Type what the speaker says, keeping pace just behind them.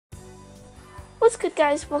What's good,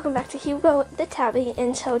 guys? Welcome back to Hugo the Tabby.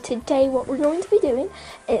 And so today what we're going to be doing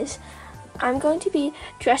is I'm going to be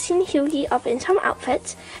dressing Hughie up in some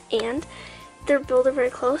outfits, and they're building very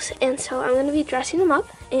close, and so I'm going to be dressing him up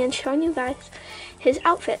and showing you guys his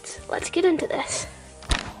outfits. Let's get into this.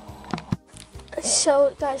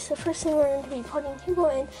 So guys, the first thing we're going to be putting Hugo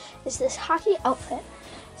in is this hockey outfit.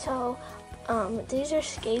 So these are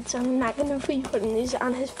skates. I'm not going to be putting these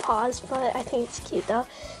on his paws, but I think it's cute though.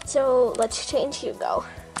 So let's change Hugo.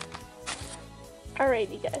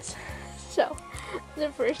 Alrighty guys, so the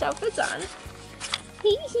first outfit's on.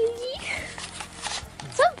 Hey Hughie,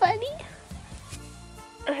 what's up buddy?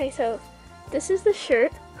 Okay, so this is the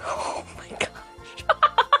shirt. Oh my gosh.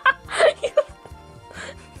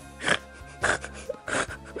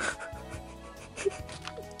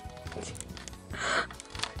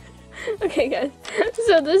 Okay guys,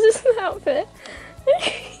 so this is the outfit.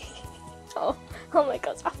 oh my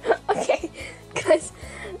god. Okay guys,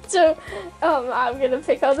 so I'm gonna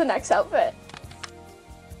pick out the next outfit.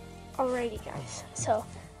 Alrighty guys, so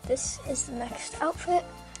this is the next outfit.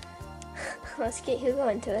 Let's get Hugo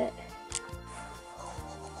into it.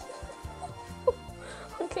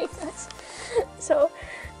 Okay guys, so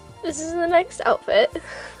this is the next outfit.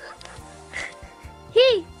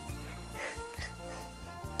 Hey!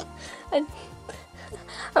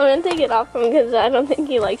 I'm gonna take it off him because I don't think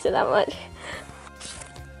he likes it that much.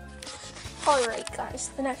 Alright guys,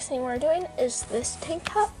 the next thing we're doing is this tank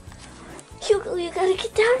top. Hugo, you gotta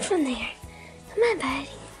get down from there. Come on, buddy.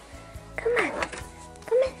 Come on.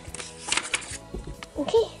 Come on.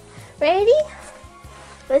 Okay, ready?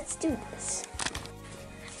 Let's do this.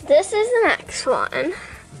 This is the next one.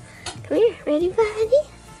 Come here, ready, buddy?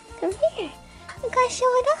 Come here. I gotta show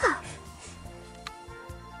it off.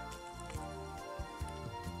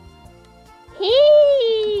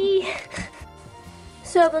 Hey!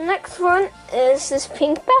 So the next one is this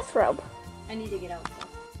pink bathrobe. I need to get out.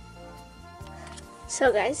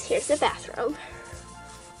 So guys, here's the bathrobe.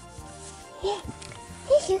 Yeah.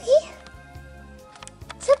 Hey Hughie.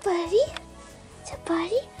 What's up buddy? What's up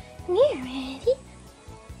buddy? Come here, ready?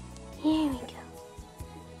 Here we go.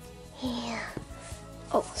 Yeah.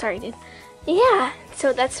 Oh, sorry dude. Yeah,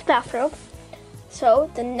 so that's the bathrobe.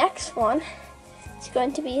 So the next one is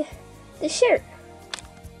going to be the shirt.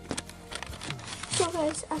 So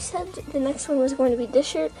guys, I said the next one was going to be this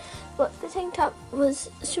shirt, but the tank top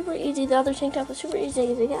was super easy. The other tank top was super easy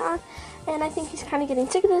to get on, and I think he's kind of getting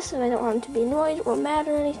sick of this, and I don't want him to be annoyed or mad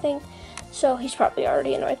or anything. So he's probably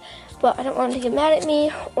already annoyed, but I don't want him to get mad at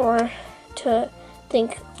me or to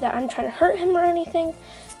think that I'm trying to hurt him or anything.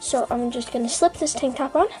 So I'm just going to slip this tank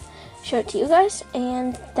top on, show it to you guys,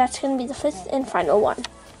 and that's going to be the fifth and final one.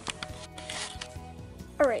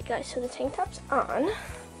 Alright guys, so the tank top's on.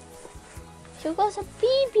 Hugo's a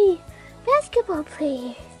baby basketball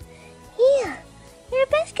player. Yeah, you're a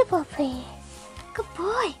basketball player. Good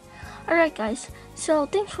boy. Alright guys, so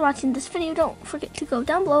thanks for watching this video. Don't forget to go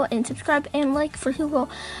down below and subscribe and like for Hugo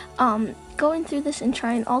going through this and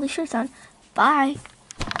trying all these shirts on. Bye.